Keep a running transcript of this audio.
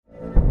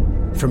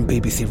From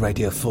BBC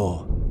Radio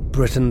 4,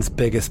 Britain's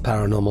biggest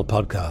paranormal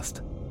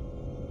podcast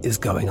is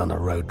going on a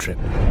road trip.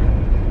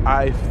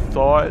 I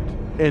thought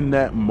in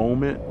that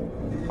moment,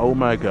 oh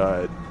my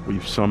God,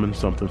 we've summoned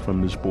something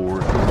from this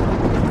board.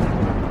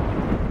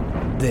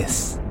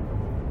 This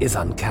is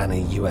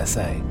Uncanny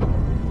USA.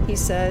 He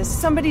says,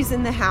 somebody's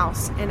in the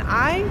house, and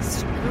I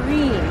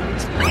screamed.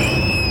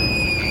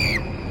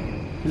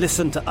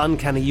 Listen to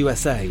Uncanny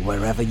USA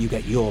wherever you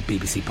get your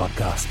BBC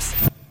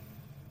podcasts,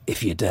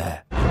 if you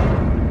dare.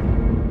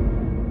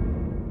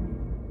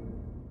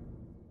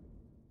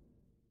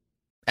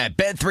 At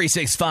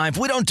Bet365,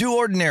 we don't do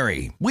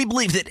ordinary. We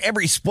believe that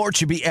every sport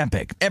should be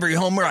epic. Every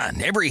home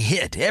run, every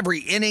hit,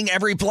 every inning,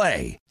 every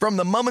play. From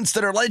the moments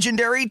that are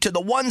legendary to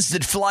the ones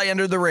that fly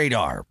under the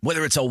radar.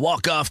 Whether it's a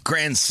walk-off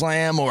grand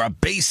slam or a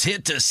base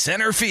hit to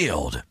center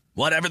field.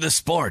 Whatever the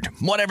sport,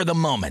 whatever the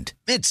moment.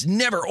 It's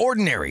never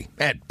ordinary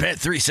at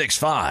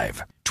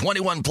Bet365.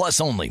 21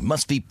 plus only.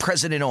 Must be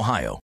present in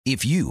Ohio.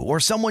 If you or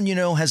someone you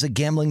know has a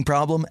gambling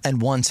problem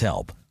and wants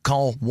help,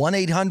 call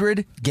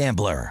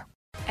 1-800-GAMBLER.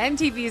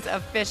 MTV's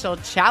official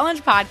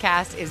Challenge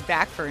podcast is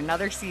back for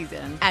another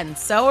season. And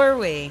so are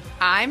we.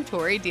 I'm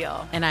Tori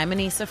Deal. And I'm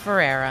Anissa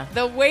Ferreira.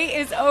 The wait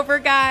is over,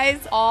 guys.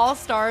 All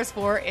Stars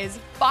 4 is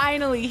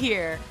finally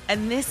here.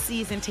 And this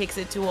season takes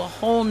it to a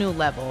whole new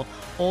level.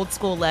 Old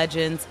school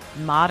legends,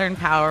 modern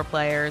power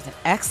players, and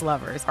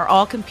ex-lovers are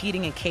all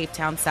competing in Cape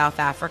Town, South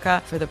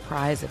Africa for the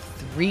prize of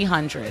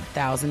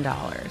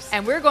 $300,000.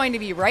 And we're going to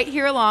be right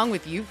here along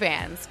with you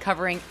fans,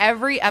 covering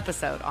every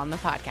episode on the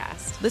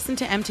podcast. Listen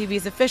to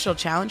MTV's official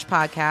Challenge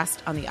podcast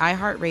on the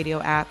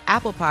iHeartRadio app,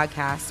 Apple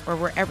Podcasts, or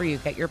wherever you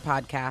get your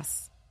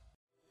podcasts.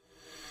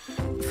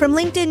 From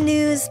LinkedIn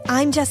News,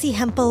 I'm Jessie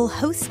Hempel,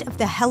 host of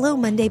the Hello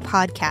Monday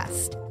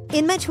podcast.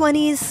 In my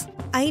 20s,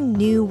 I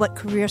knew what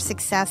career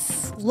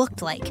success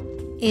looked like.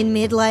 In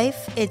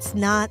midlife, it's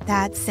not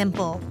that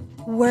simple.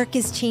 Work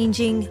is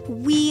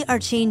changing, we are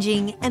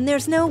changing, and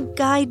there's no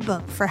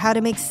guidebook for how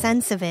to make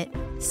sense of it.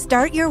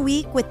 Start your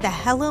week with the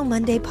Hello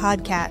Monday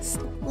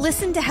podcast.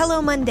 Listen to Hello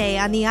Monday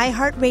on the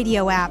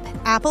iHeartRadio app,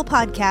 Apple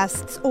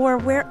Podcasts, or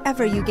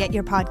wherever you get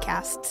your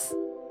podcasts.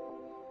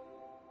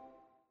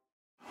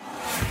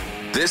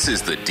 This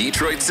is the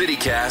Detroit City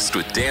Cast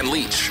with Dan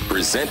Leach,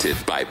 presented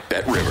by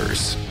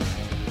BetRivers.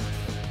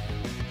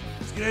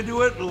 Let's get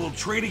into it. A little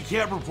training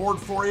camp report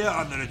for you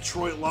on the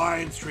Detroit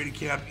Lions. Training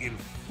camp in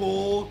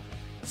full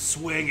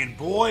swing. And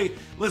boy,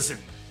 listen,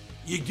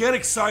 you get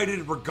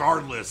excited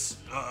regardless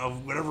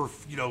of whatever,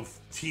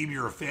 team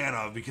you're a fan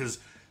of, because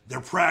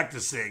they're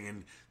practicing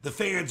and the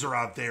fans are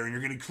out there and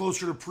you're getting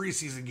closer to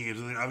preseason games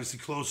and then obviously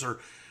closer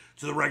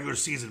to the regular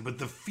season. But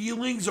the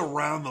feelings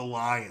around the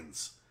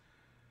Lions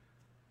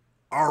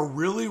are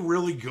really,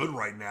 really good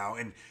right now.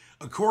 And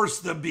of course,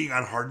 them being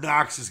on Hard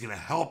Knocks is going to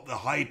help the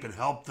hype and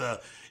help the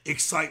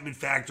excitement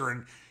factor.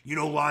 And,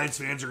 Lions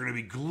fans are going to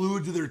be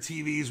glued to their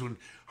TVs when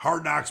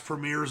Hard Knocks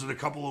premieres in a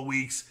couple of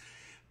weeks.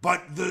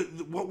 But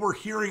what we're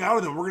hearing out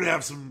of them, we're going to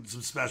have some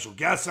special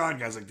guests on,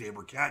 guys like Dave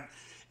Burkett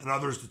and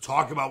others, to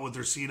talk about what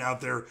they're seeing out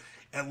there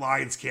at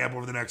Lions camp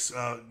over the next,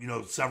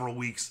 several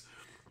weeks.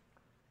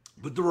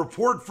 But the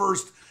report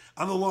first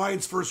on the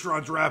Lions'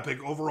 first-round draft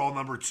pick, overall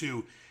number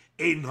 2,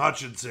 Aiden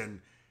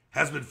Hutchinson,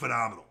 has been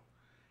phenomenal.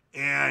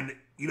 And,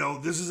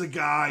 this is a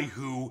guy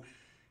who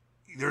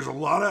there's a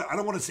lot of, I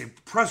don't want to say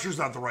pressure's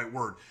not the right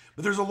word,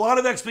 but there's a lot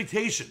of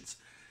expectations.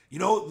 The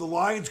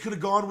Lions could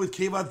have gone with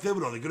Kayvon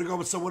Thibodeau. They could have gone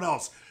with someone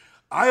else.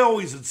 I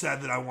always had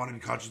said that I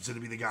wanted Hutchinson to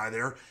be the guy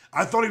there.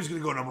 I thought he was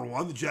going to go number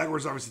 1. The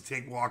Jaguars obviously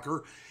take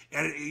Walker,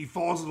 and he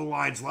falls in the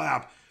Lions'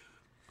 lap.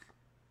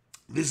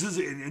 This is,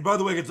 and by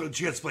the way, I got a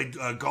chance to play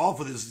golf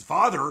with his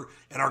father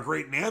at our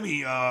great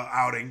NAMI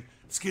outing,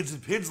 Skids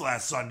and Pins,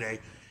 last Sunday.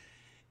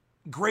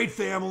 Great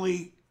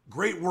family,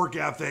 great work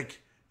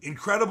ethic,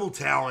 incredible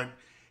talent,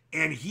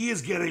 and he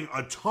is getting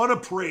a ton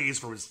of praise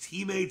from his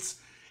teammates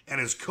and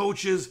his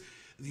coaches.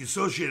 The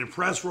Associated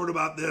Press wrote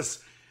about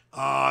this,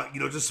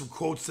 just some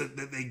quotes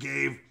that they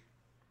gave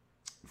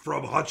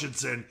from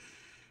Hutchinson.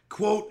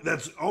 Quote,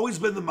 "That's always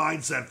been the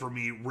mindset for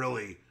me,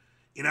 really,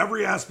 in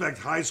every aspect,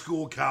 high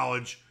school,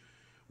 college.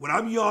 When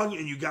I'm young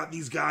and you got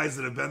these guys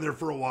that have been there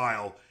for a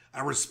while,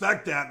 I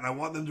respect that and I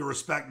want them to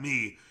respect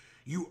me.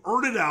 You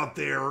earn it out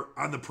there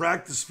on the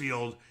practice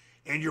field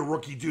and your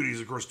rookie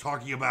duties." Of course,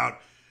 talking about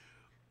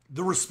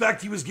the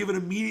respect he was given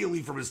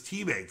immediately from his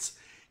teammates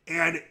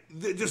and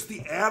just the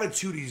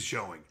attitude he's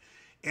showing.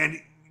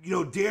 And,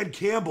 Dan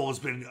Campbell has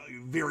been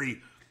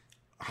very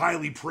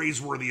highly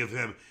praiseworthy of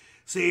him,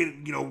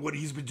 saying, what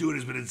he's been doing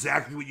has been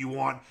exactly what you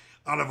want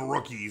out of a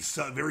rookie. He's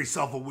very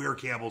self-aware,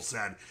 Campbell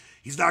said.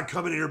 He's not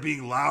coming in here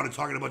being loud and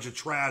talking a bunch of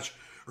trash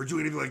or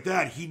doing anything like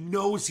that. He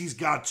knows he's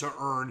got to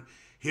earn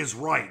his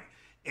right.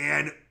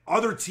 And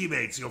other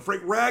teammates,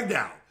 Frank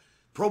Ragnow,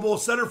 Pro Bowl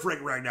center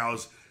Frank Ragnow,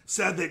 has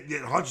said that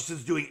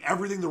Hutchinson's doing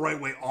everything the right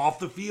way off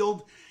the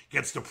field,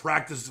 gets to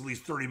practice at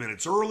least 30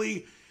 minutes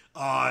early.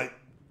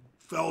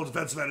 Fellow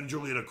defensive end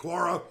Julian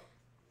Okwara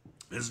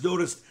has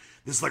noticed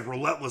this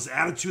relentless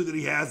attitude that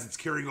he has that's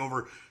carrying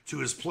over to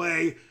his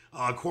play.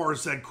 Quara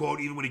said, quote,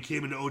 even when he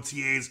came into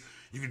OTAs,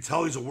 you can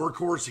tell he's a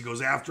workhorse. He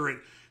goes after it,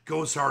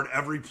 goes hard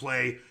every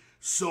play.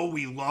 So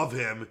we love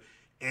him.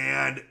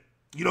 And,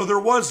 there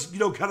was,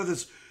 kind of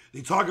this,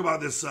 they talk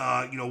about this,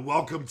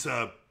 welcome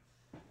to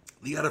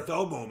the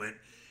NFL moment,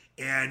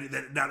 and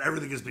that not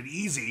everything has been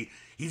easy.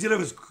 He did have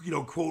his,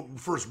 quote,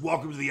 first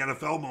welcome to the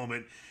NFL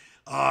moment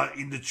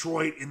in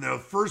Detroit in the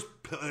first,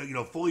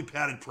 fully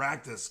padded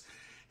practice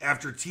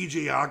after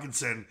TJ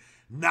Hawkinson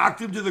knocked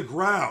him to the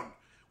ground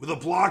with a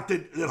block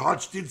that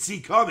Hutch did see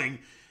coming,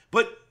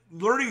 but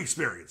learning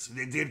experience.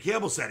 And Dan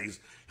Campbell said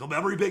he'll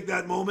memory bank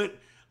that moment.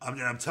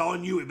 And I'm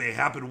telling you, it may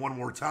happen one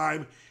more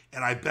time,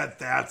 and I bet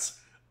that's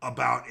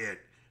about it.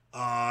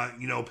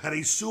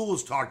 Penei Sewell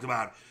has talked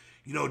about,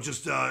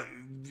 just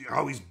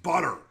how he's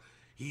butter.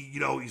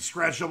 He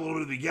scratched up a little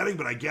bit at the beginning,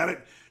 but I get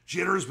it.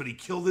 Jitters, but he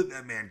killed it.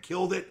 That man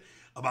killed it.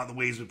 About the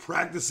way he's been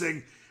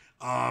practicing.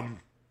 Dan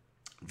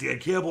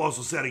Campbell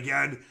also said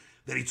again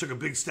that he took a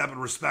big step in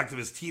respect of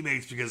his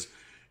teammates because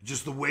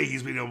just the way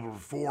he's been able to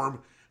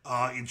perform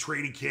in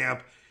training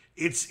camp.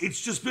 It's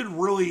just been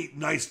really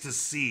nice to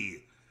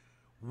see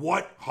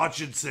what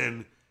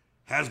Hutchinson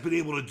has been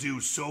able to do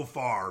so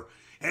far.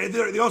 And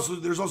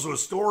there's also a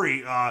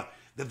story that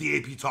the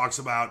AP talks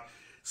about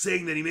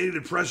saying that he made an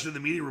impression in the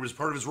meeting room as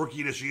part of his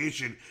rookie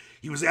initiation.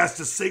 He was asked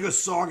to sing a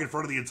song in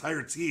front of the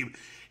entire team.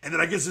 And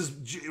then I guess his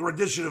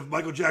rendition of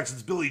Michael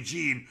Jackson's Billie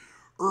Jean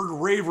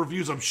earned rave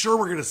reviews. I'm sure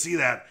we're going to see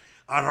that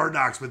on Hard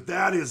Knocks. But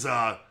that is,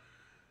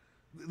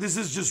 this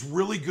is just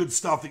really good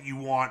stuff that you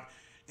want,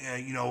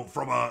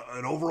 from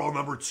an overall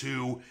number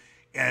 2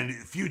 and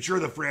future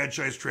of the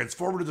franchise,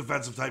 transformative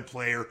defensive type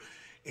player.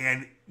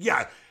 And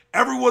yeah,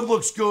 everyone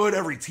looks good.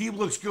 Every team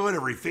looks good.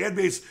 Every fan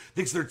base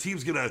thinks their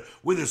team's going to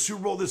win the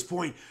Super Bowl at this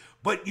point.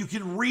 But you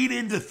can read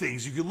into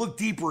things. You can look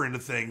deeper into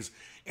things.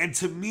 And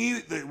to me,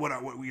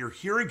 what we are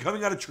hearing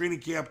coming out of training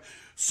camp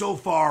so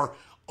far,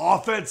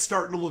 offense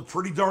starting to look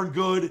pretty darn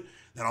good.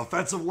 That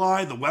offensive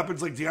line, the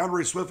weapons like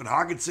DeAndre Swift and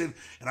Hockenson,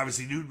 and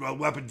obviously new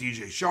weapon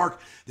DJ Shark.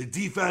 The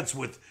defense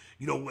with,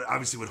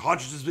 obviously what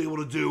Hutchinson's been able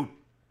to do,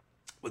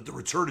 with the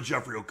return of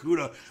Jeffrey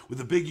Okudah, with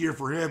a big year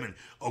for him, and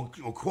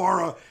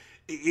Okwara.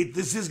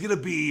 This is going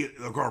to be,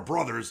 our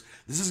brothers,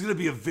 this is going to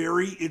be a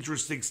very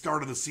interesting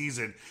start of the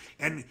season.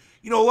 And,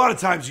 a lot of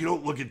times you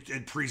don't look at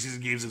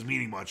preseason games as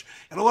meaning much.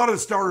 And a lot of the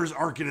starters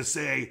aren't going to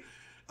say,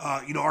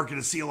 aren't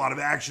going to see a lot of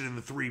action in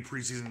the 3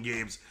 preseason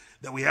games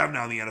that we have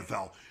now in the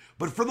NFL.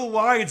 But for the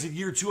Lions in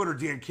year 2 under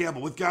Dan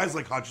Campbell, with guys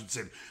like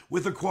Hutchinson,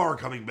 with Okwara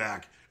coming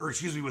back, with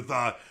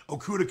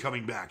Okudah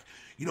coming back,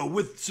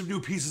 with some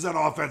new pieces on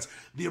offense,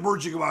 the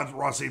emerging of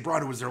Ross St.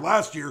 Brown, who was there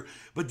last year,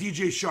 but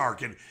DJ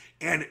Shark,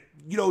 and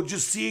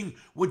just seeing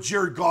what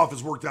Jared Goff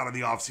has worked out in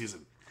the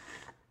offseason.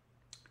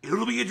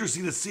 It'll be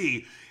interesting to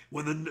see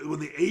when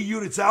the A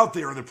unit's out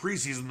there in the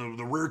preseason,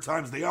 the rare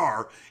times they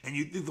are, and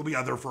you think they'll be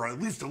out there for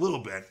at least a little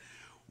bit,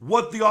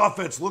 what the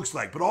offense looks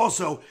like. But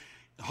also,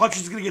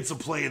 Hutchinson's going to get some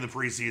play in the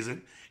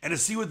preseason, and to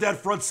see what that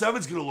front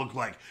seven's going to look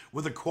like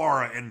with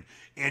Okwara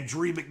and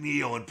Drew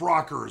McNeil and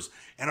Brockers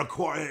and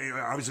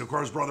obviously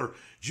Okwara's brother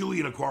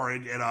Julian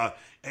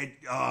Okwara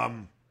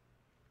and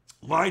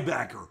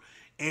linebacker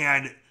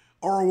and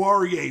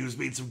Oruwariye, who's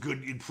made some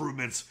good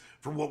improvements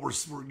from what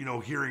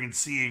we're hearing and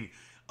seeing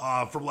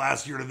from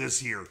last year to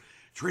this year.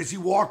 Tracy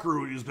Walker,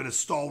 who's been a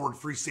stalwart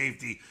free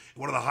safety,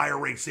 one of the higher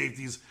ranked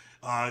safeties,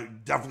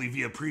 definitely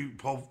via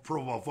Pro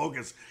Football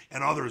Focus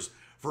and others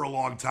for a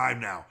long time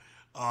now.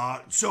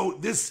 So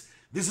this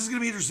is going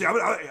to be interesting.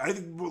 I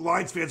think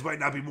Lions fans might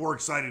not be more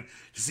excited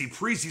to see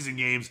preseason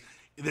games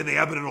than they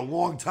have been in a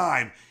long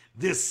time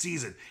this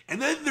season.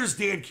 And then there's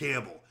Dan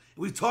Campbell.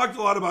 We've talked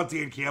a lot about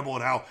Dan Campbell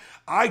and how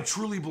I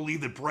truly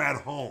believe that Brad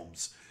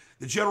Holmes,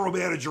 the general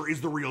manager,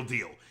 is the real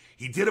deal.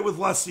 He did it with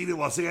Les Snead in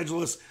Los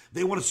Angeles.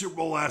 They won a Super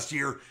Bowl last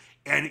year.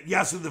 And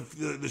yes, in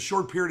the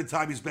short period of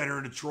time he's been here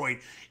in Detroit,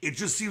 it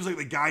just seems like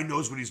the guy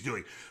knows what he's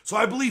doing. So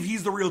I believe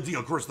he's the real deal.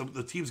 Of course,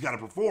 the team's got to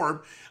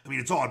perform. I mean,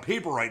 it's all on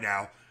paper right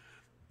now.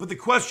 But the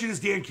question is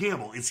Dan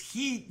Campbell. Is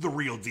he the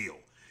real deal?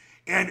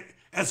 And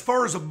as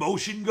far as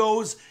emotion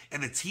goes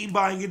and the team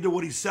buying into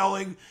what he's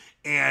selling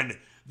and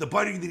the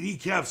biting the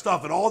kneecap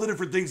stuff and all the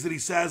different things that he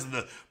says and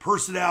the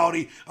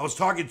personality. I was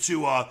talking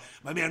to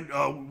my man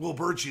Will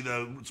Birchie,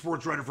 the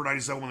sports writer for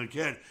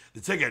 97.1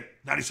 The Ticket,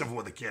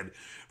 97.1 The Kid,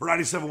 for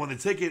 97.1 The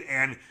Ticket,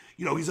 and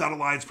he's out of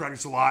Lions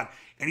practice a lot,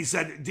 and he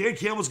said Dan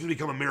Campbell's going to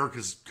become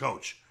America's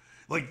coach.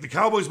 Like the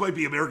Cowboys might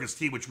be America's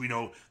team, which we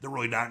know they're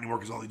really not anymore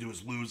because all they do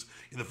is lose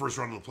in the first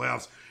round of the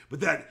playoffs,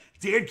 but that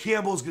Dan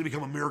Campbell is going to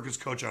become America's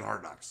coach on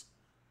Hard Knocks.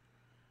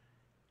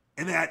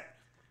 And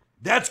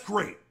that's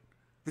great.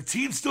 The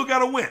team's still got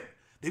to win.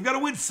 They've got to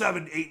win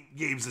 7-8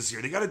 games this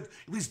year. They got to at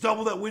least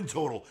double that win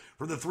total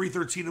from the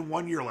 3-13 in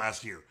 1 year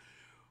last year.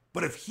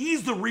 But if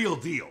he's the real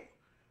deal,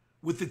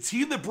 with the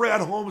team that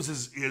Brad Holmes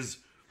is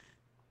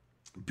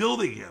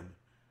building him,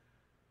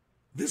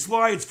 this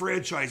Lions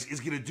franchise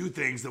is going to do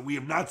things that we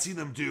have not seen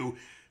them do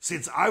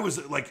since I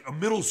was like a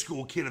middle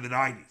school kid in the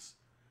 90s,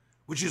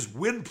 which is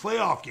win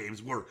playoff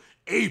games, or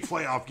a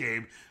playoff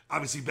game,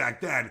 obviously back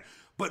then.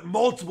 but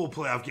multiple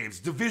playoff games,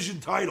 division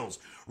titles.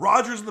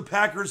 Rodgers and the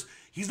Packers,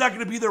 he's not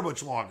going to be there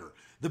much longer.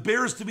 The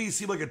Bears, to me,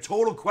 seem like a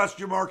total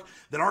question mark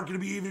that aren't going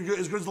to be even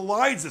as good as the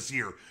Lions this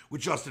year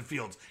with Justin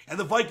Fields. And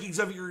the Vikings,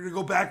 I think, are going to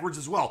go backwards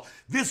as well.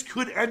 This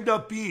could end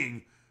up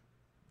being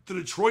the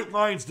Detroit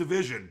Lions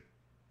division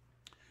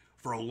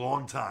for a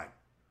long time.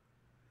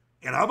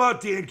 And how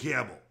about Dan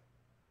Campbell?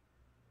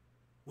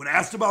 When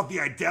asked about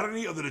the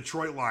identity of the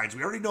Detroit Lions,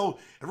 we already know,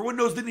 everyone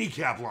knows the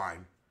kneecap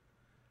line.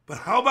 But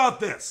how about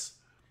this?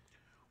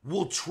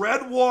 We'll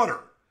tread water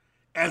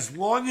as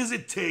long as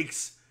it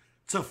takes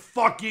to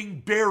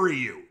fucking bury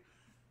you.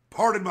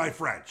 Pardon my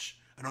French.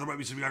 I know there might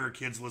be some younger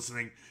kids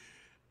listening.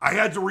 I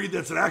had to read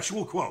that's an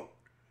actual quote.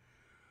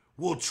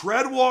 We'll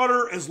tread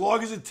water as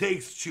long as it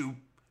takes to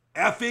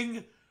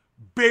effing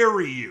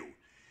bury you.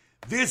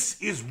 This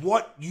is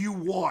what you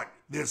want.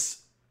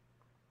 This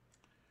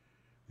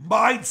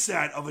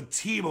mindset of a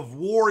team of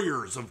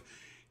warriors, of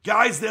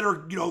guys that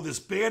are, this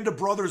band of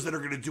brothers that are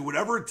going to do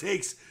whatever it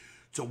takes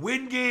to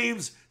win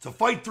games, to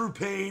fight through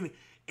pain,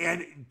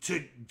 and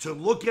to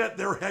look at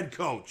their head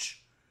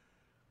coach,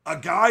 a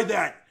guy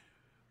that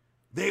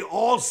they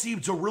all seem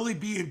to really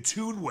be in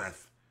tune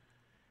with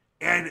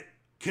and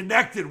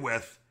connected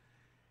with.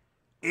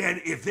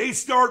 And if they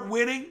start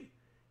winning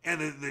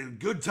and the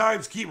good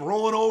times keep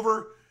rolling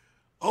over,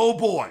 oh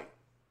boy,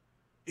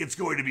 it's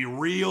going to be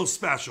real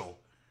special.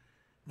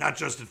 Not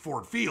just at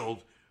Ford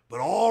Field, but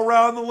all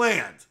around the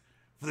land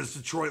for this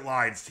Detroit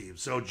Lions team.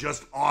 So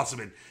just awesome.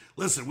 And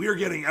listen, we are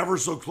getting ever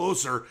so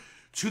closer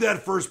to that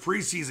first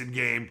preseason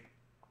game.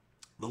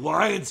 The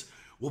Lions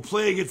will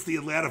play against the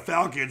Atlanta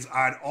Falcons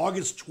on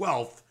August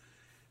 12th.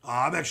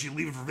 I'm actually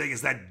leaving for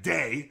Vegas that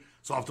day,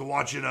 so I'll have to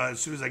watch it as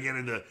soon as I get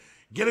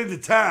into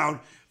town.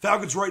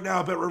 Falcons right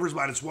now, Bet Rivers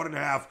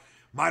 -1.5,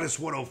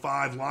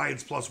 -105.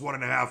 Lions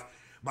 +1.5,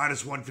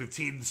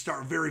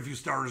 -115. Very few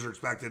starters are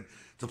expected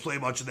to play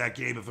much of that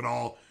game, if at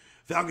all.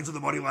 Falcons on the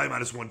money line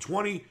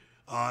 -120,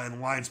 and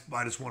Lions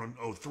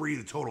 -103.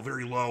 The total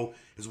very low,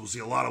 as we'll see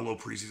a lot of low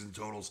preseason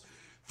totals.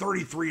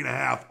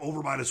 33.5,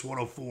 over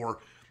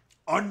 -104,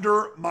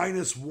 under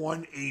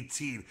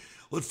 -118.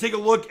 Let's take a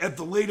look at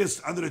the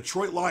latest on the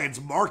Detroit Lions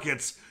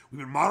markets. We've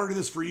been monitoring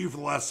this for you for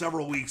the last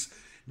several weeks.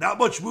 Not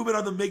much movement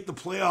on the make the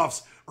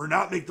playoffs or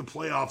not make the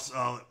playoffs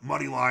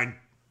money line.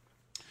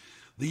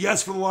 The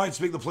yes for the Lions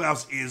to make the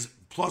playoffs is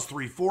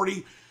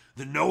 +340.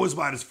 The no is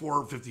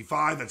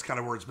 -455. That's kind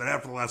of where it's been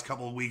at for the last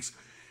couple of weeks.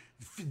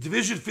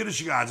 Division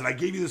finishing odds, and I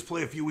gave you this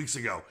play a few weeks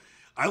ago.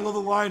 I love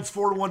the Lions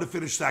 4-1 to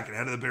finish second,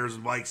 ahead of the Bears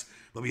and Vikes,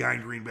 but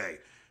behind Green Bay.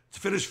 To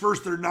finish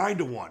first, they're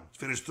 9-1. To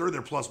finish third,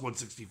 they're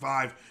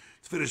 +165.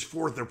 To finish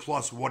fourth, they're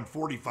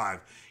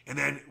 +145. And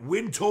then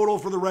win total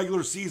for the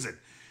regular season.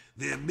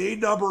 The main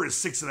number is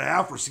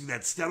 6.5. We're seeing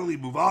that steadily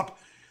move up.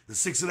 The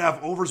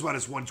 6.5 over is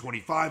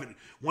 -125. At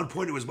one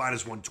point, it was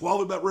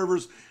 -112 at Bet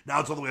Rivers. Now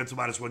it's all the way up to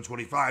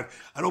 -125.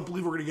 I don't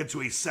believe we're going to get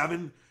to a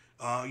 7,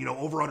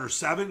 over under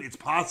 7. It's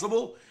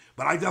possible,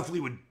 but I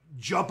definitely would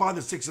jump on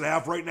the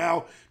 6.5 right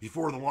now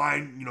before the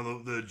line,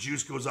 the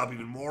juice goes up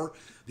even more.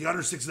 The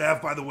under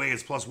 6.5, by the way,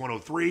 is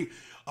 +103.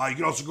 You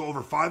can also go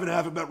over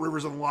 5.5 at Bet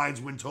Rivers on the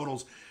Lions win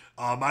totals,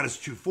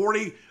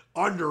 -240,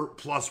 under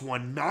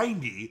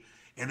 +190,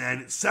 and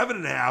then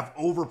 7.5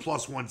 over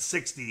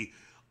 +160,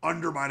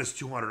 under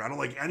 -200. I don't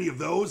like any of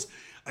those.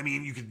 I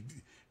mean,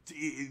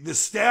 the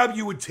stab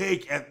you would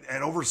take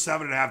at over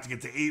 7.5 to get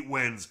to 8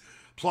 wins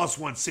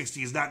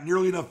 +160 is not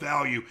nearly enough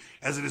value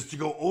as it is to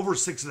go over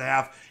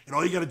 6.5, and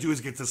all you got to do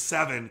is get to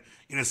 7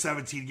 in a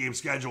 17-game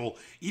schedule.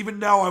 Even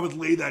now, I would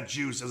lay that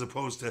juice as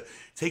opposed to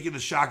taking the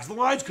shot, because the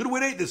Lions could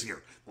win 8 this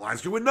year. The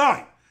Lions could win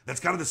 9. That's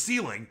kind of the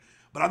ceiling,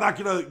 but I'm not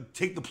going to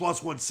take the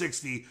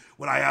 +160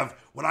 when I have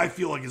what I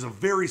feel like is a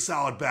very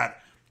solid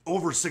bet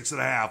over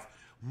 6.5,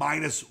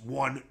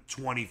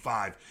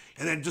 -125.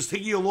 And then just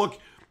taking a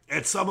look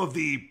at some of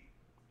the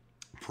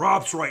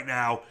props right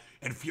now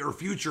and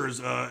futures,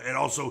 and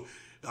also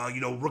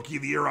Rookie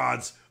of the Year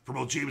odds for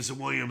both Jameson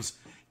Williams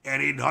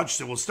and Aiden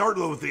Hutchinson. We'll start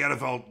though with the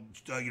NFL,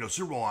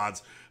 Super Bowl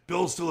odds.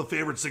 Bills still a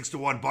favorite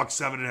 6-1, Bucks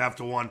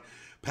 7.5-1,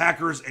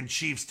 Packers and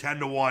Chiefs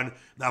 10-1.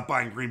 Not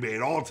buying Green Bay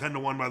at all,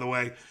 10-1 by the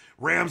way.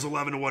 Rams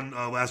 11-1,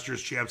 last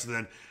year's champs, and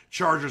then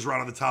Chargers right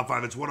on the top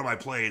 5. It's one of my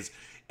plays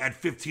at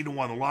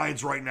 15-1. The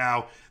Lions right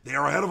now, they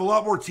are ahead of a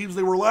lot more teams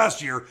than they were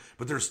last year,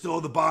 but they're still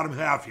in the bottom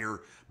half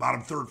here,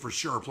 bottom third for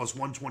sure,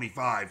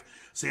 +125.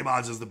 Same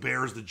odds as the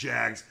Bears, the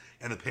Jags,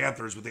 and the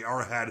Panthers, but they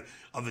are ahead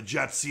of the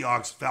Jets,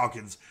 Seahawks,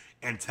 Falcons,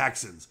 and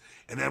Texans.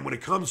 And then when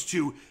it comes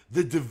to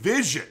the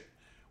division,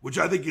 which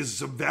I think is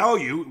some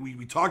value,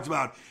 we talked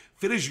about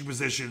finishing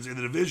positions in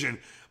the division,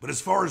 but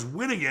as far as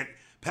winning it,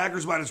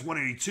 Packers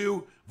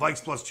 -182,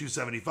 Vikes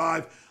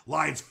 +275,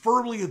 Lions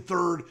firmly in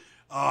third,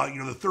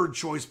 the third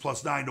choice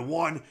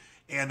 +9-1,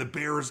 and the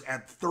Bears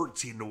at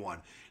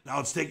 13-1. Now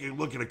let's take a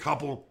look at a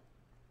couple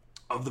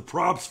of the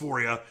props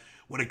for you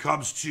when it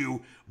comes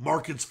to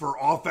markets for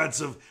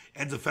offensive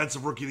and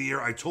defensive Rookie of the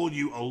Year. I told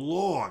you a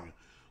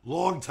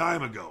long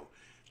time ago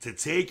to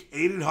take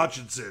Aiden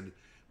Hutchinson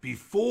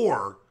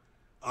before,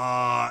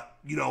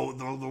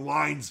 the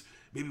lines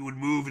maybe would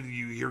move, and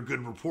you hear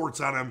good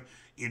reports on him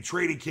in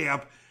training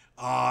camp.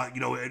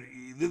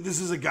 This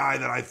is a guy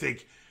that I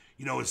think,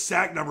 is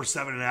sack number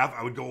 7.5.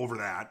 I would go over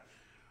that.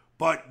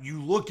 But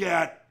you look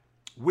at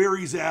where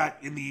he's at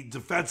in the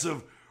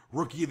defensive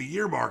rookie of the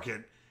year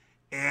market,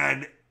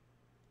 and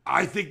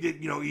I think that,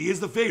 he is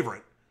the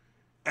favorite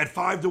at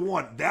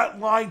 5-1. That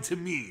line to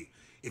me,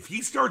 if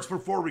he starts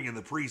performing in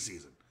the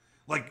preseason,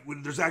 like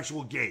when there's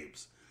actual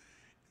games,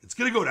 it's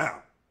going to go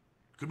down.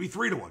 Could be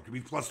 3-1, could be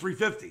plus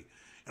 350.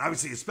 And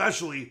obviously,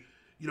 especially,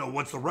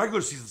 once the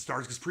regular season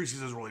starts, because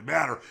preseason doesn't really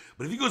matter.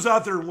 But if he goes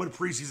out there and wins a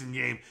preseason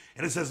game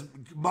and it says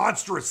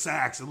monstrous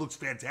sacks, it looks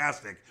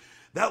fantastic,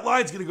 that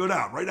line's going to go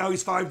down. Right now,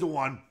 he's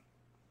 5-1.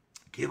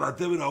 Kayvon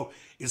Thibodeaux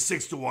is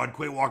 6-1.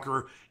 Quay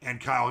Walker and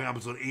Kyle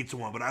Hamilton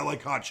 8-1. But I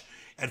like Hutch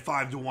at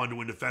 5-1 to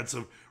win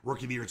Defensive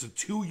Rookie of the Year. It's a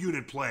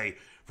 2-unit play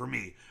for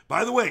me.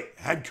 By the way,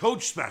 head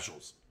coach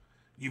specials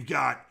you've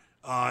got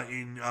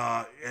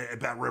at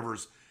Bet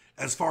Rivers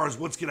as far as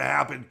what's going to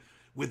happen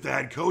with the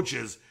head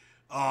coaches.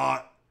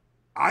 I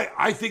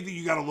think that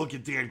you got to look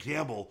at Dan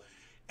Campbell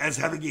as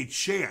having a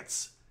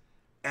chance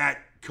at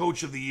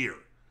Coach of the Year.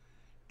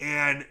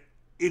 And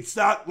it's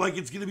not like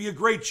it's going to be a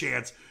great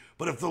chance,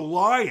 but if the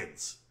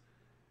Lions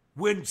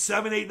win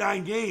 7, 8,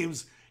 9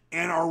 games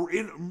and are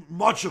in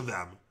much of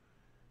them,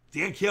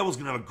 Dan Campbell's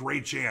going to have a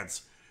great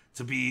chance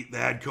to be the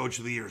head coach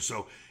of the year.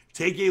 So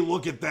take a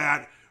look at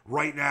that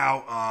right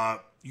now.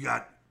 You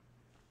got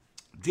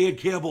Dan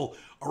Campbell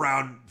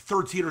around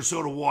 13 or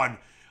so to 1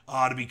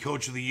 to be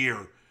coach of the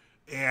year.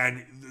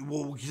 And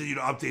we'll continue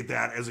to update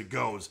that as it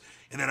goes.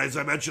 And then, as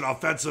I mentioned,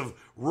 offensive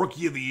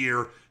rookie of the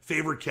year,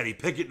 favorite Kenny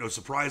Pickett. No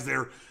surprise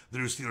there. The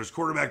new Steelers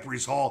quarterback,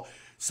 Breece Hall,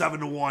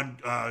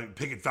 7-1.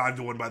 Pickett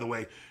 5-1, by the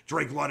way.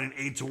 Drake London,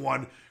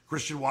 8-1.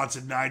 Christian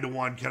Watson,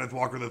 9-1. Kenneth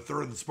Walker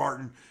III, the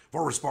Spartan,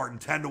 former Spartan,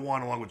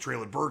 10-1, along with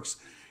Traylon Burks.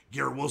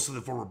 Garrett Wilson,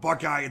 the former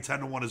Buckeye, at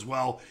 10-1 as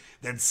well.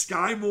 Then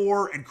Sky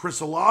Moore and Chris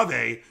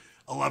Olave,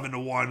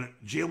 11-1.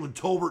 Jalen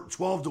Tolbert,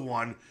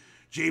 12-1.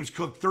 James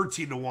Cook,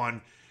 13-1.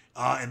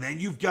 And then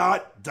you've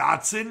got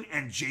Dotson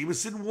and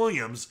Jameson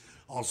Williams,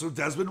 also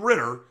Desmond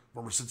Ridder,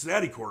 former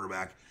Cincinnati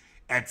quarterback,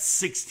 at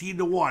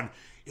 16-1.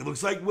 It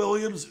looks like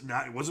Williams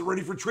wasn't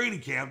ready for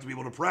training camp to be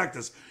able to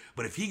practice,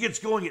 but if he gets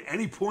going at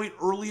any point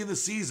early in the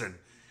season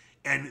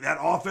and that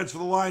offense for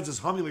the Lions is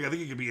humming like I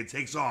think it could be, it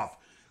takes off,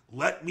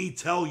 let me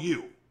tell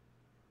you,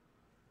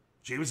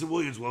 Jameson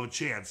Williams will have a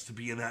chance to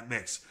be in that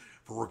mix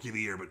for Rookie of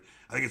the Year. But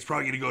I think it's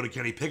probably going to go to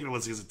Kenny Pickett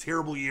unless he has a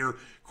terrible year.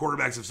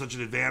 Quarterbacks have such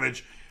an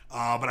advantage.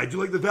 But I do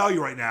like the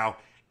value right now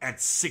at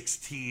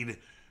 16-1.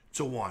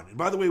 And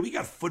by the way, we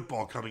got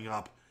football coming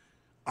up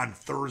on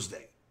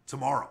Thursday,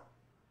 tomorrow.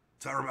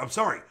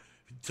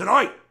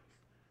 Tonight.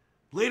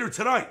 Later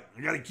tonight.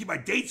 I got to keep my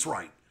dates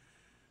right.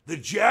 The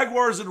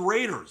Jaguars and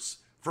Raiders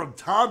from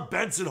Tom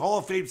Benson Hall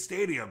of Fame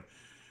Stadium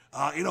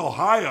in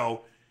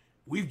Ohio.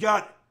 We've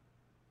got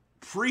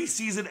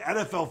preseason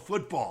NFL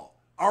football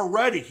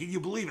already. Can you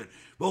believe it?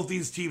 Both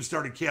these teams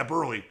started camp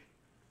early.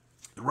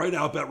 And right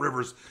now at Bet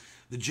Rivers,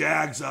 the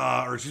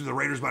the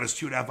Raiders minus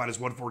 2.5, minus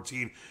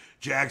 114.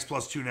 Jags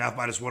plus 2.5,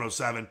 minus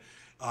 107.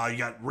 You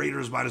got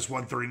Raiders minus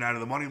 139 on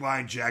the money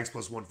line. Jags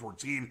plus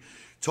 114.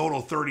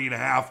 Total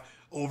 30.5.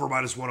 Over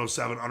minus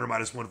 107. Under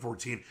minus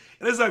 114.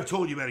 And as I've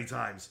told you many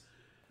times,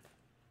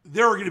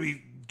 there are going to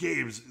be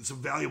games, some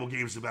valuable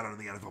games to bet on in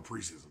the NFL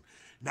preseason.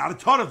 Not a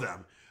ton of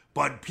them,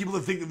 but people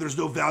that think that there's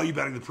no value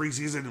betting the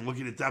preseason and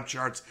looking at depth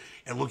charts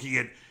and looking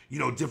at,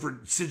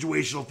 different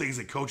situational things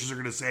that coaches are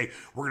going to say,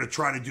 we're going to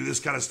try to do this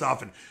kind of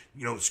stuff and,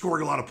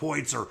 scoring a lot of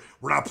points, or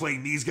we're not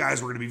playing these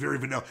guys, we're going to be very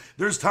vanilla.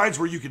 There's times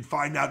where you can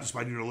find out just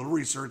by doing a little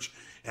research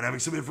and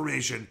having some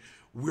information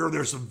where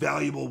there's some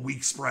valuable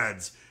weak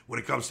spreads when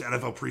it comes to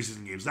NFL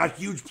preseason games. Not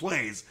huge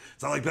plays.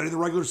 It's not like betting the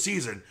regular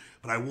season,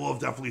 but I will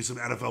have definitely some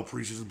NFL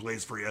preseason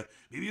plays for you,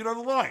 maybe even on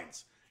the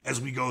lines, as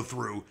we go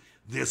through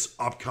this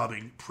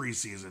upcoming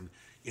preseason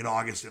in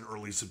August and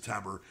early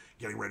September,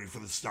 getting ready for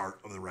the start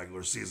of the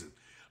regular season.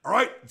 All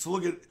right, let's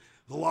look at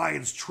the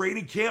Lions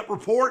training camp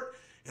report,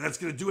 and that's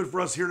going to do it for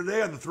us here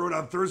today on the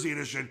Throwdown Thursday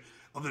edition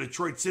of the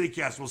Detroit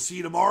CityCast. We'll see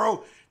you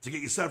tomorrow to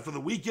get you set for the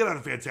weekend on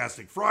a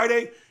fantastic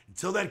Friday.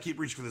 Until then, keep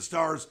reaching for the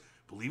stars.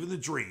 Believe in the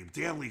dream.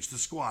 Dan Leach, the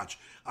Squatch,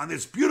 on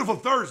this beautiful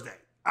Thursday.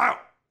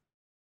 Out.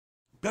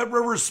 Bet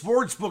Rivers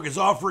Sportsbook is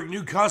offering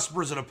new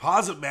customers a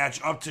deposit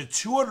match up to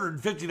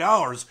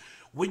 $250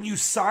 when you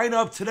sign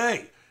up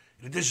today.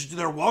 In addition to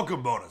their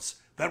welcome bonus,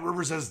 Bet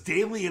Rivers has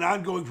daily and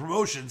ongoing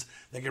promotions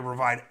that can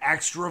provide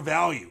extra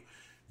value.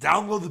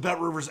 Download the Bet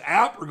Rivers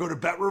app or go to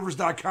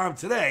betrivers.com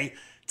today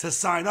to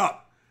sign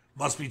up.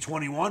 Must be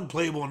 21,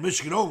 playable in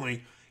Michigan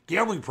only.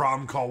 Gambling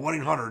problem, call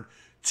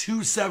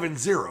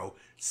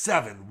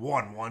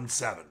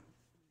 1-800-270-7117.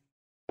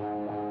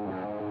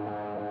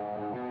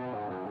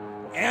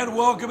 And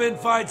welcome in,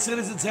 fine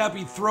citizens.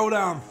 Happy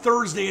Throwdown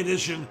Thursday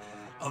edition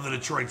of the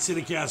Detroit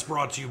CityCast,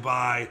 brought to you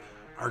by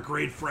our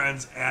great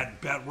friends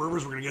at Bet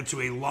Rivers. We're going to get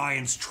to a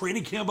Lions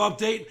training camp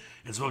update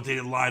and some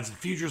updated lines and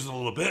futures in a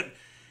little bit.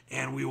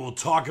 And we will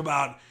talk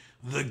about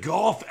the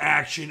golf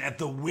action at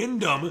the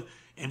Wyndham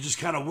and just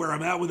kind of where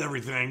I'm at with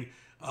everything.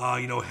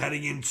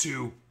 heading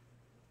into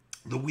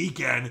the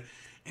weekend.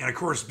 And of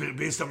course,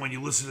 based on when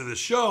you listen to the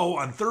show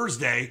on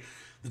Thursday,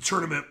 the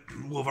tournament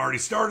will have already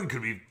started.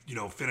 Could be,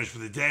 finished for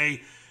the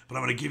day. But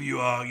I'm going to give you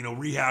a,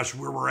 rehash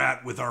where we're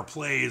at with our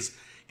plays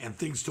and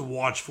things to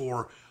watch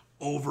for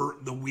over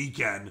the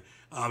weekend.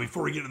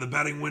 Before we get to the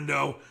betting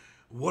window,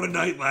 what a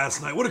night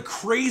last night. What a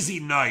crazy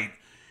night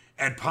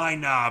at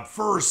Pine Knob.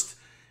 First,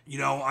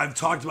 I've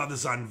talked about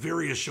this on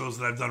various shows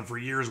that I've done for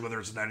years, whether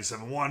it's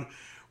 97.1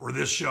 or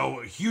this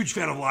show. A huge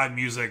fan of live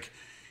music,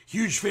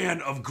 huge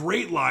fan of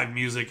great live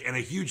music, and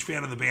a huge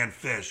fan of the band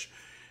Phish.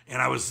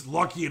 And I was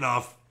lucky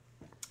enough,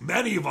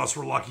 many of us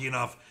were lucky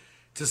enough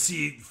to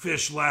see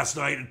Phish last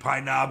night at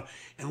Pine Knob,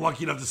 and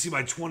lucky enough to see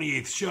my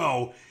 28th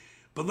show.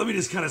 But let me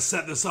just kind of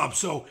set this up.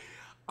 So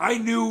I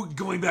knew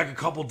going back a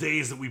couple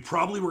days that we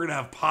probably were going to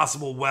have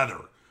possible weather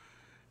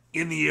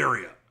in the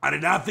area. I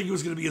did not think it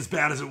was going to be as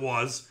bad as it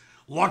was.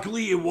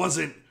 Luckily, it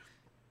wasn't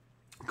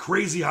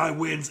crazy high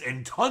winds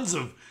and tons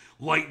of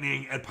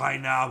lightning at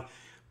Pine Knob.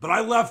 But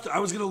I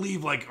was going to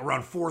leave like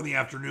around 4 in the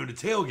afternoon to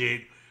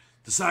tailgate.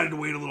 Decided to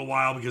wait a little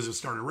while because it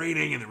started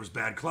raining and there was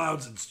bad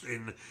clouds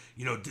and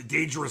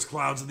dangerous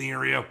clouds in the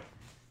area.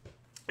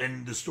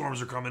 And the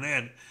storms are coming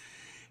in.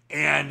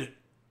 And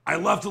I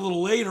left a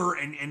little later,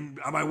 and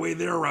on my way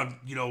there around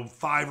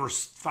 5 or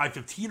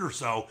 5:15 or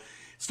so,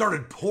 it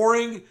started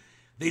pouring.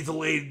 They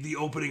delayed the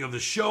opening of the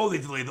show. They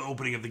delayed the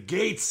opening of the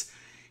gates.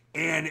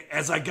 And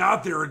as I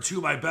got there, and two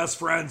of my best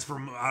friends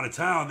from out of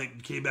town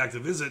that came back to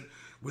visit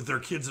with their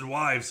kids and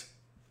wives,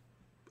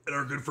 and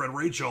our good friend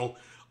Rachel,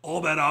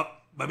 all met up.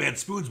 My man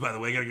Spoons, by the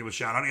way, gotta give a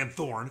shout out, and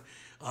Thorne,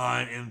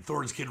 and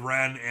Thorne's kid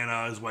Ren,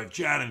 and his wife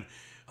Jen,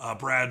 and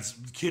Brad's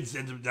kids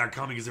ended up not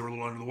coming because they were a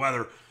little under the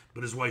weather.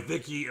 But his wife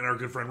Vicky and our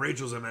good friend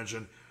Rachel, as I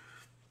mentioned,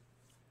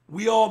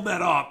 we all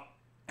met up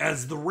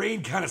as the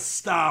rain kind of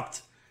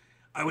stopped.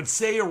 I would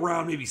say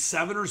around maybe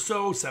 7 or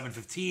so,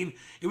 7:15.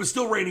 It was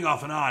still raining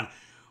off and on,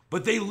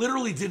 but they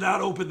literally did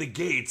not open the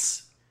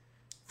gates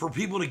for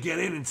people to get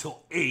in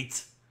until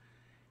 8.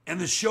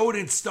 And the show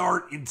didn't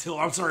start until,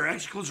 actually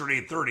closer to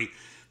 8:30.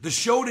 The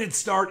show didn't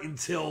start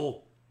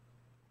until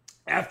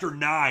after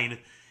 9.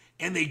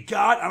 And they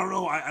got, I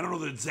don't know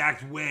the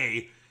exact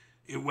way,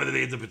 whether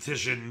they had to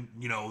petition,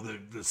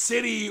 the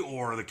city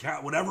or the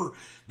whatever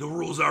the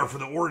rules are for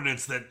the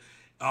ordinance that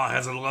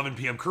has an 11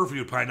 p.m.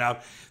 curfew at Pine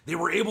Knob, they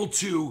were able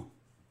to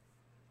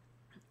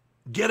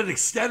get it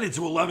extended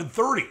to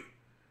 11:30.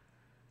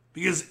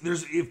 Because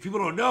if people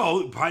don't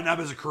know, Pine Knob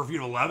has a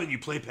curfew of 11. You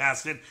play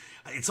past it,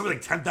 it's something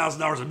like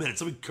 $10,000 a minute,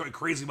 something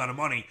crazy amount of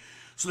money.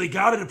 So they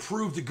got it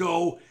approved to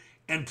go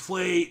and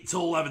play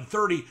till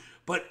 11:30.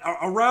 But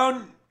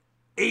around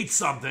 8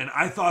 something,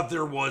 I thought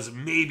there was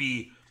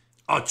maybe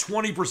a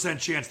 20%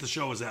 chance the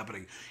show was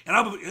happening.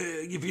 And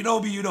if you know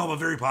me, I'm a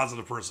very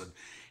positive person.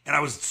 And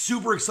I was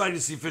super excited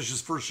to see Phish's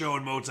first show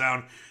in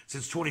Motown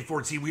since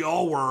 2014. We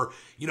all were,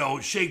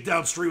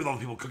 Shakedown Street with all the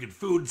people cooking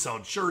food and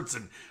selling shirts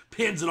and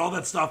pins and all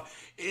that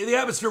stuff. The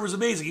atmosphere was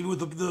amazing, even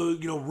with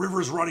the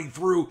rivers running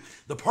through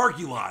the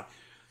parking lot.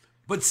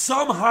 But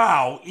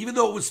somehow, even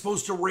though it was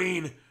supposed to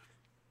rain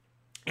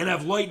and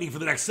have lightning for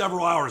the next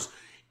several hours,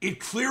 it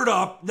cleared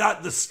up,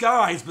 not the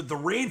skies, but the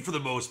rain for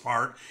the most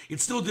part. It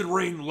still did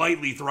rain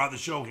lightly throughout the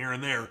show here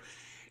and there.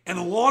 And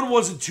the lawn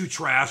wasn't too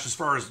trash as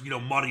far as,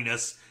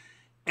 muddiness.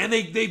 And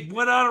they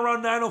went on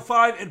around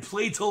 9:05 and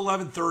played till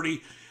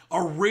 11:30.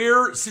 A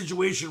rare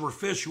situation where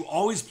Phish, who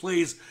always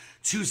plays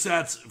 2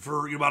 sets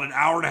for about an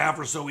hour and a half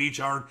or so each,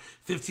 hour,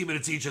 15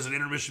 minutes each as an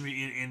intermission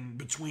in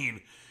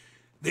between,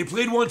 they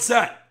played 1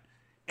 set.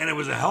 And it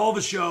was a hell of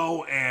a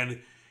show.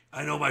 And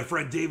I know my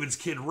friend David's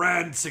kid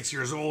Ren, 6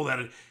 years old,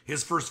 had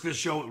his first Phish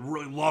show,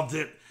 really loved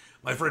it.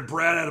 My friend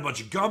Brad had a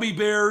bunch of gummy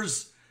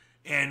bears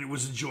and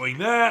was enjoying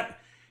that.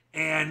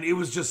 And it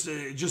was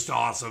just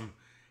awesome.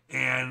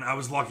 And I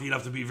was lucky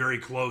enough to be very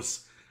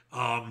close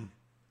to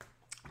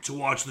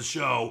watch the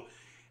show.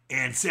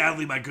 And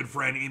sadly, my good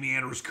friend Amy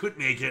Andrews couldn't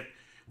make it.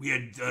 We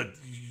had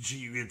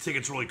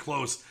tickets really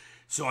close,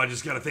 so I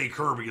just got to thank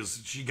her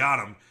because she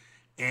got them.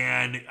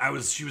 And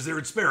she was there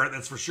in spirit,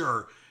 that's for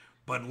sure.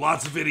 But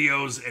lots of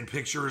videos and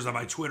pictures on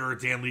my Twitter at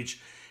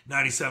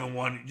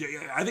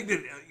DanLeach971. I think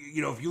that,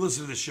 if you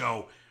listen to the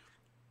show,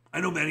 I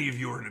know many of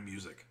you are into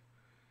music.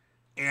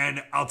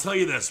 And I'll tell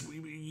you this,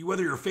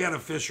 whether you're a fan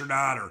of Phish or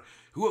not, or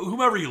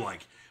whomever you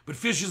like, but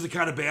Phish is the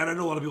kind of band, I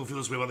know a lot of people feel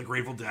this way about the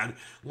Grateful Dead,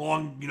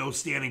 long,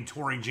 standing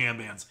touring jam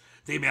bands.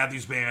 Dave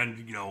Matthews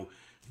Band,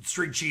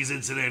 String Cheese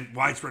Incident,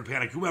 Widespread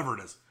Panic, whoever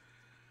it is.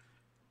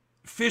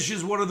 Phish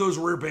is one of those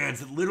rare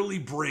bands that literally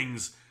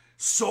brings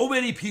so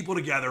many people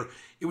together.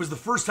 It was the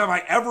first time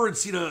I ever had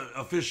seen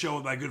a Phish show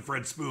with my good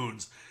friend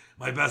Spoons,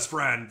 my best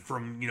friend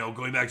from,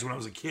 going back to when I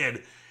was a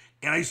kid.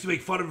 And I used to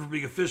make fun of him for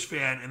being a Phish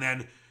fan, and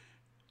then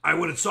I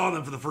went and saw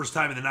them for the first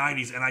time in the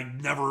 90s, and I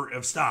never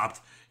have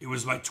stopped. It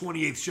was my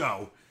 28th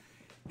show.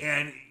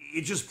 And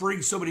it just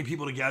brings so many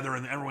people together,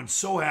 and everyone's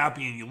so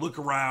happy, and you look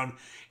around,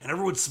 and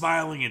everyone's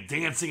smiling and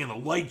dancing, and the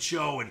light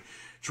show, and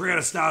Trey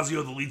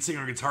Anastasio, the lead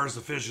singer and guitarist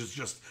of Phish, is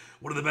just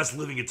one of the best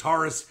living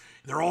guitarists.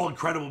 They're all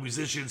incredible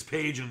musicians,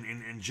 Paige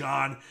and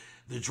John.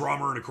 the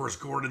drummer, and of course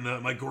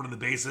Mike Gordon, the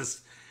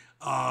bassist.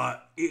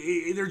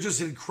 They're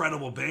just an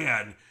incredible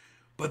band.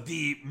 But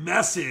the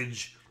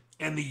message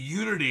and the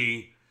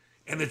unity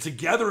and the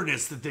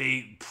togetherness that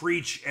they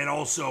preach and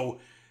also,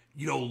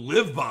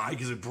 live by,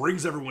 because it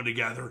brings everyone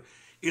together,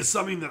 is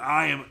something that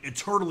I am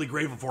eternally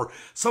grateful for.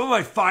 Some of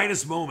my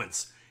finest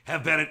moments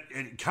have been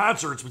at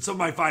concerts, but some of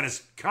my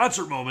finest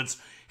concert moments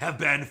have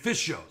been Phish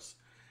shows.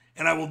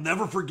 And I will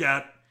never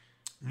forget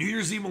New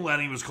Year's Eve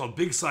Millennium. Was called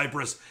Big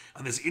Cypress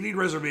on this Indian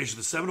reservation,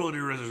 the Seminole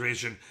Indian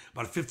Reservation,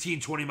 about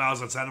 15, 20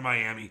 miles outside of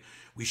Miami.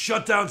 We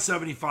shut down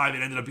 75.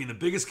 It ended up being the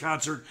biggest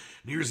concert,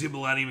 New Year's Eve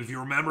Millennium. If you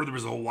remember, there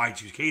was a whole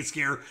Y2K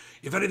scare.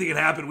 If anything had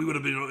happened, we would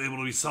have been able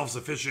to be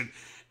self-sufficient,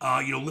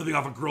 living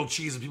off of grilled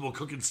cheese and people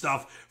cooking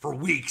stuff for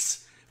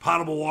weeks,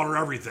 potable water,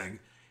 everything.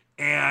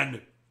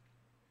 And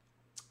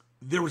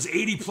there was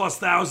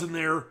 80,000+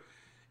 there.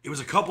 It was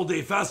a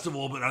couple-day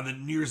festival, but on the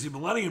New Year's Eve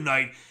Millennium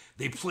night,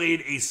 they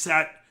played a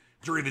set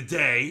during the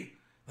day,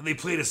 and they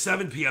played a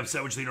 7 p.m.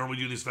 set, which they normally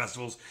do these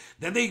festivals.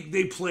 Then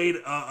they played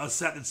a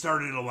set that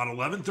started at about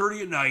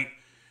 11:30 at night,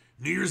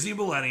 New Year's Eve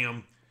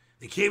Millennium.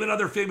 They came in on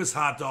their famous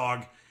hot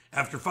dog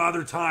after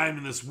Father Time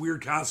in this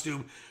weird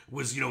costume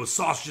was, with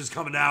sausages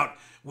coming out,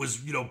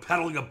 was,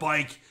 pedaling a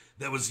bike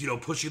that was,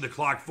 pushing the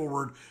clock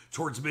forward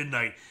towards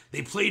midnight.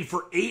 They played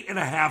for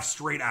 8.5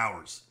 straight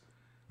hours.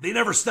 They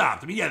never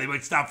stopped. I mean, yeah, they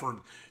might stop for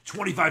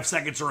 25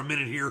 seconds or a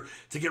minute here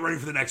to get ready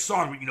for the next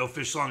song, but,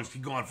 Phish songs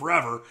can go on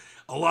forever.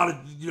 A lot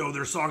of,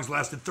 their songs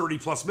lasted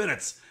 30+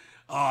 minutes.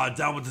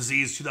 Down with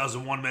Disease,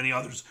 2001, many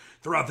others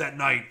throughout that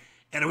night.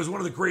 And it was one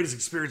of the greatest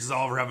experiences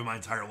I'll ever have in my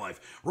entire life.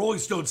 Rolling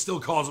Stone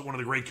still calls it one of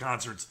the great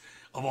concerts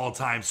of all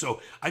time.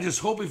 So I just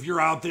hope if you're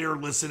out there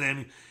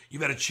listening,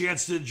 you've had a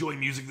chance to enjoy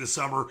music this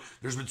summer.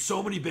 There's been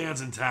so many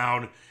bands in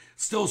town,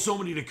 still so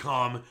many to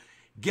come.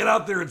 Get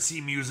out there and see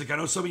music. I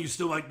know some of you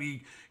still might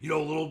be, a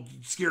little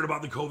scared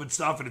about the COVID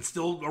stuff, and it's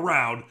still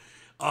around.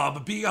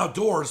 But being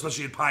outdoors,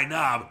 especially at Pine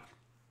Knob,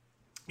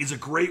 is a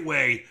great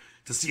way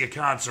to see a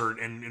concert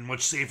and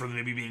much safer than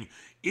maybe being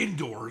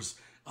indoors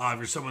if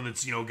you're someone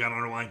that's, got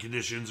underlying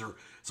conditions or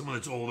someone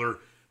that's older.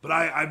 But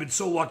I've been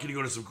so lucky to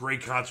go to some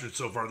great concerts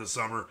so far this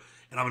summer,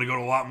 and I'm going to go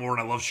to a lot more,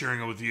 and I love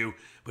sharing it with you.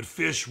 But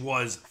Phish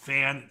was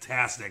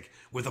fantastic,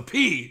 with a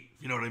P,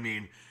 you know what I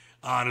mean.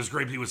 And it was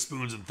great to be with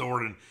Spoons and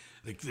Thornton,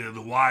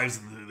 the wives,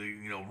 and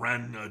the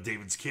Ren,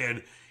 David's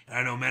kid. And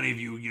I know many of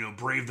you,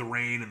 braved the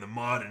rain and the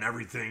mud and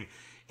everything.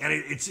 And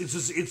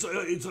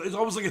it's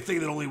almost like a thing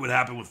that only would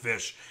happen with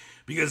Phish.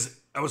 Because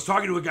I was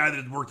talking to a guy that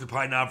had worked at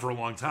Pine Knob for a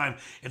long time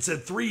and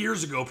said 3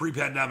 years ago,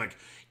 pre-pandemic,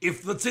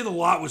 if, let's say, the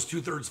lot was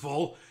 2/3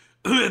 full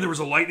and there was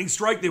a lightning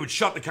strike, they would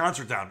shut the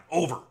concert down.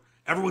 Over.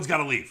 Everyone's got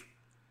to leave.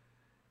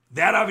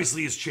 That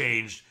obviously has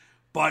changed,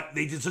 but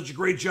they did such a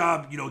great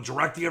job,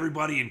 directing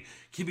everybody and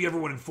keeping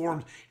everyone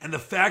informed. And the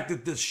fact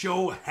that this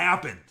show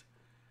happened,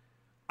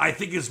 I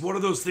think, is one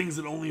of those things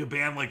that only a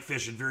band like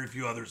Phish and very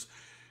few others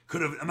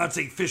could have. I'm not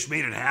saying Phish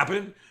made it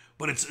happen,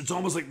 but it's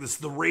almost like this.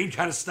 The rain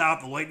kind of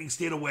stopped, the lightning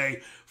stayed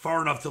away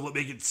far enough to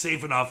make it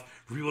safe enough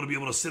for people to be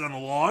able to sit on the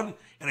lawn,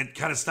 and it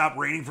kind of stopped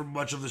raining for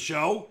much of the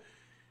show.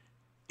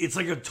 It's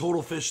like a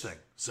total Phish thing.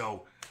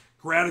 So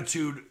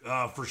gratitude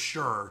for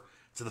sure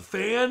to the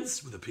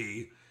fans with a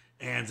P,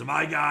 and to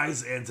my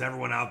guys, and to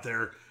everyone out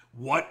there.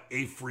 What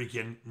a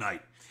freaking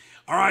night.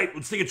 All right,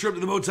 let's take a trip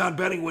to the Motown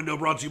betting window,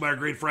 brought to you by our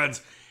great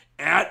friends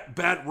at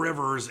Bet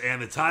Rivers.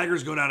 And the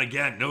Tigers go down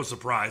again, no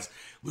surprise.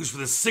 Lose for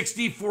the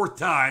 64th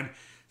time.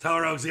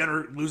 Tyler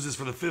Alexander loses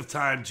for the 5th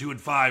time,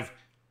 2-5.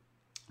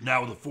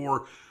 Now with a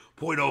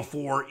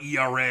 4.04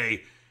 ERA.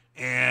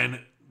 And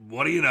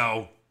what do you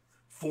know?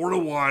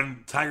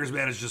 4-1. Tigers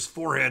managed just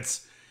 4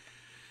 hits.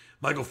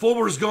 Michael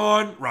Fulmer's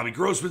gone. Robbie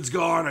Grossman's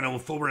gone. I know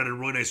Fulmer had a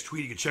really nice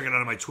tweet. You can check it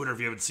out on my Twitter if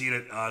you haven't seen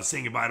it,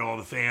 saying goodbye to all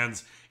the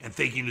fans and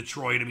thanking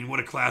Detroit. I mean, what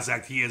a class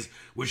act he is.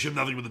 Wish him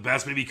nothing but the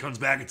best. Maybe he comes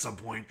back at some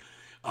point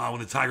when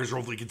the Tigers are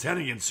hopefully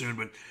contending again soon.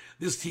 But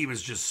this team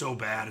is just so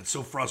bad. It's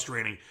so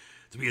frustrating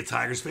to be a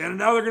Tigers fan. And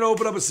now they're going to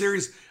open up a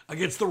series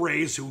against the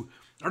Rays, who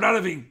are not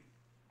having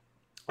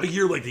a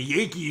year like the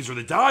Yankees or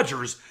the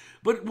Dodgers,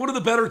 but one of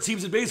the better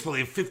teams in baseball. They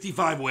have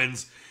 55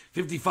 wins,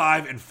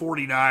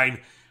 55-49.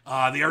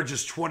 They are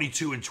just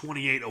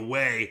 22-28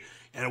 away,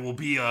 and it will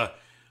be a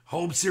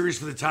home series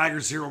for the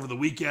Tigers here over the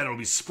weekend. It will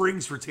be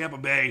Springs for Tampa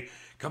Bay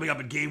coming up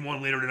in Game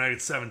 1 later tonight at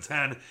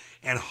 7:10,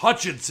 and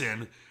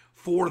Hutchinson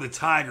for the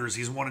Tigers.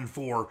 He's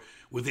 1-4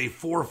 with a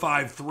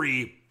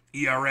 4.53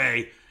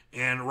 ERA,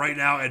 and right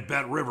now at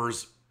Bet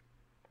Rivers,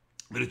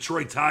 the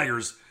Detroit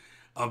Tigers,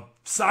 a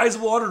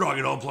sizable underdog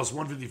at home, plus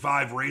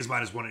 155, Rays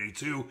minus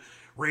 182,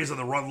 Rays on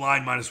the run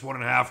line minus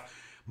 1.5,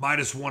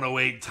 minus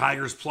 108,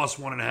 Tigers plus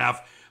 1.5,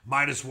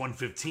 minus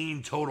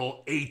 115,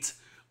 total 8,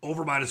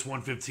 over minus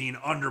 115,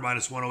 under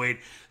minus 108.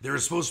 There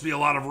is supposed to be a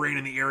lot of rain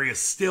in the area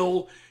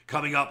still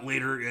coming up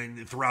later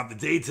and throughout the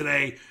day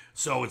today,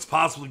 so it's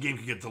possible the game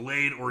could get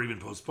delayed or even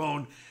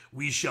postponed.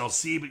 We shall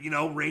see, but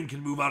rain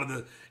can move out of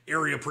the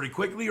area pretty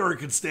quickly, or it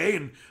could stay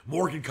and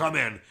more can come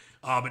in.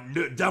 But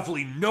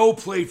definitely no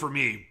play for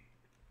me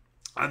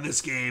on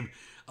this game.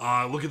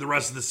 Look at the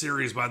rest of the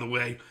series, by the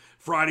way.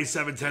 Friday,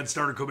 7-10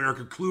 starter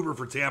Comerica Kluber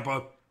for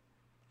Tampa.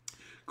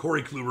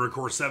 Corey Kluber, of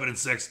course,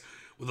 7-6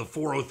 with a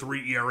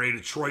 4.03 ERA.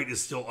 Detroit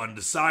is still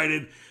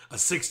undecided. A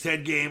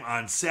 6-10 game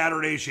on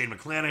Saturday. Shane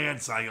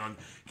McClanahan, Cy Young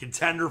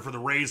contender for the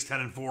Rays,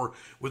 10-4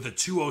 with a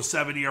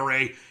 2.07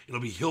 ERA.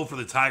 It'll be Hill for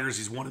the Tigers.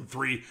 He's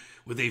 1-3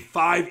 with a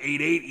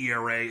 5.88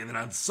 ERA. And then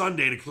on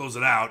Sunday to close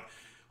it out,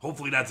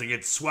 hopefully not to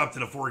get swept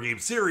in a 4-game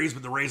series,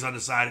 but the Rays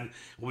undecided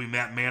will be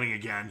Matt Manning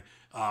again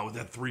with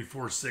that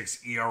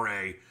 3.46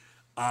 ERA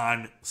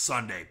on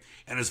Sunday.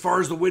 And as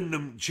far as the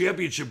Wyndham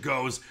Championship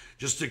goes,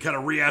 just to kind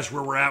of rehash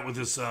where we're at with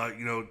this,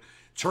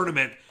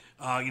 tournament,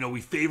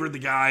 we favored the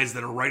guys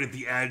that are right at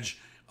the edge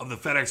of the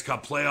FedEx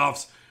Cup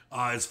playoffs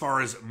as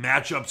far as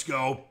matchups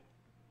go.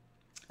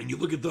 And you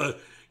look at the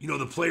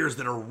players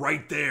that are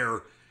right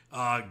there,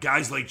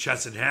 guys like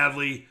Chesson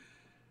Hadley,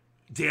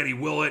 Danny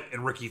Willett,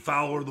 and Ricky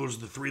Fowler. Those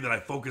are the three that I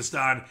focused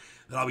on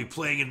that I'll be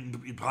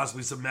playing in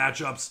possibly some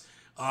matchups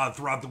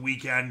throughout the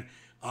weekend.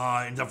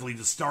 And definitely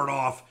to start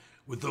off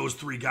with those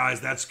three guys,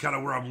 that's kind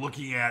of where I'm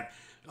looking at.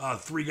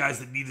 Three guys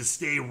that need to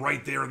stay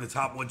right there in the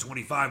top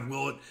 125.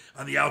 Willett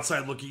on the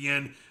outside looking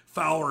in.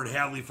 Fowler and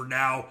Hadley for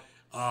now.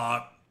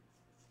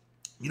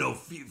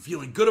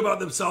 Feeling good about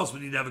themselves. We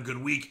need to have a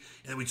good week.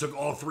 And we took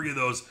all three of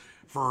those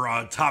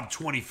for top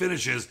 20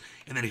 finishes.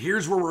 And then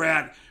here's where we're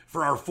at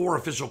for our 4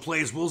 official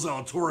plays. Will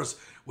Zalatoris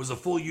was a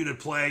full unit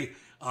play.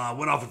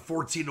 Went off at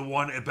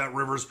 14-1 at Bet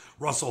Rivers.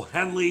 Russell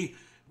Henley,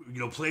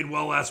 played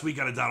well last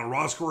week on a Donald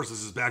Ross course.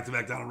 This is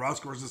back-to-back Donald Ross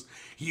courses.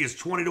 He is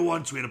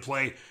 20-1, so we had to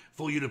play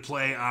full unit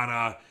play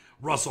on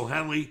Russell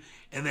Henley.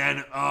 And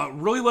then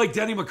really like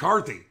Denny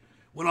McCarthy.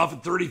 Went off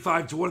at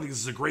 35-1. I think this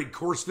is a great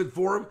course fit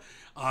for him.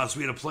 So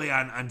we had to play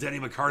on Denny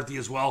McCarthy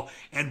as well.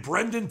 And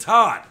Brendan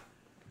Todd,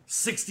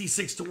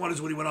 66-1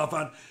 is what he went off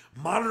on.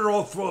 Monitor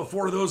all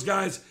 4 of those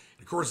guys.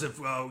 And of course, if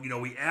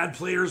we add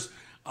players,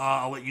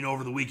 I'll let you know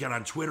over the weekend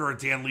on Twitter at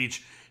Dan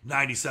Leach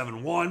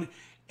 97.1.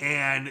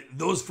 And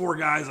those 4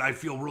 guys I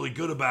feel really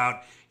good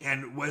about.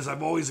 And as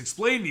I've always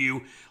explained to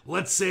you,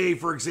 let's say,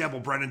 for example,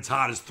 Brendan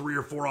Todd is 3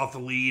 or 4 off the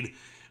lead.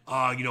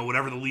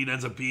 Whatever the lead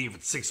ends up being, if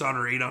it's 6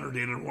 under, 8 under,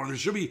 8 under, there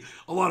should be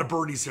a lot of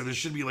birdies here. There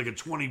should be like a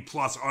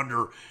 20-plus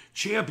under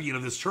champion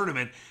of this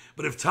tournament.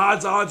 But if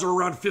Todd's odds are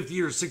around 50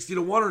 or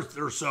 60-1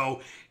 or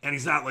so, and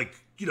he's not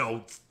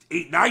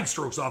 8, 9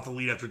 strokes off the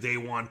lead after day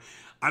one,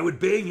 I would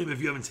bang him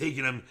if you haven't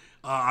taken him,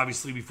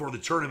 obviously, before the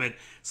tournament.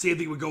 Same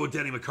thing would go with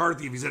Denny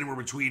McCarthy if he's anywhere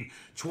between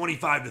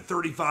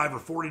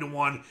 25-35 or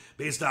 40-1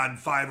 based on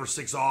 5 or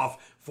 6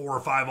 off, 4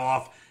 or 5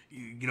 off.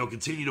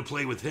 Continue to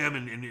play with him,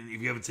 and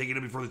if you haven't taken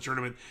him before the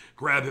tournament,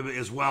 grab him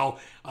as well.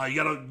 You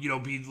got to,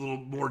 be a little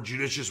more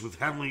judicious with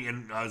Henley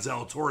and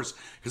Zalatoris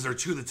because they're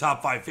 2 of the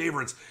top 5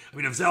 favorites. I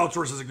mean, if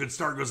Zalatoris has a good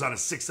start, goes on to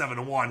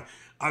 6-7-1,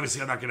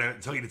 obviously I'm not going to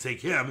tell you to take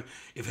him.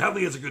 If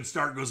Henley has a good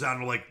start, goes down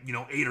to 8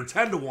 or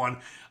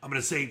 10-1, I'm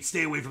going to say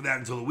stay away from that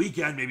until the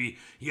weekend. Maybe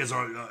he has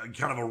a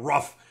kind of a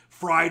rough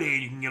Friday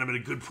and you can get him at a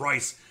good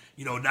price,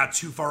 not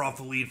too far off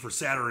the lead for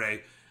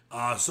Saturday.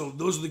 So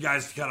those are the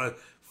guys to kind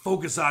of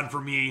focus on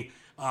for me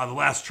the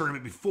last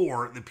tournament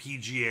before the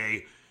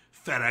PGA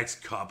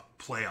FedEx Cup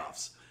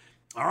playoffs.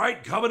 All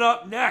right, coming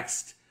up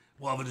next,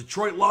 we'll have a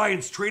Detroit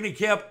Lions training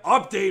camp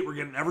update. We're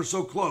getting ever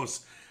so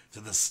close to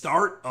the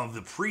start of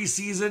the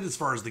preseason as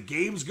far as the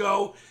games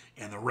go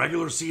and the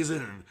regular season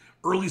in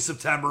early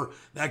September.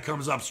 That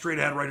comes up straight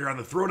ahead right here on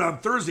the Throwdown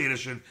Thursday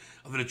edition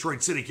of the Detroit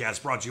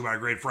CityCast, brought to you by our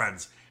great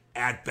friends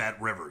at Bet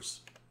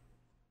Rivers.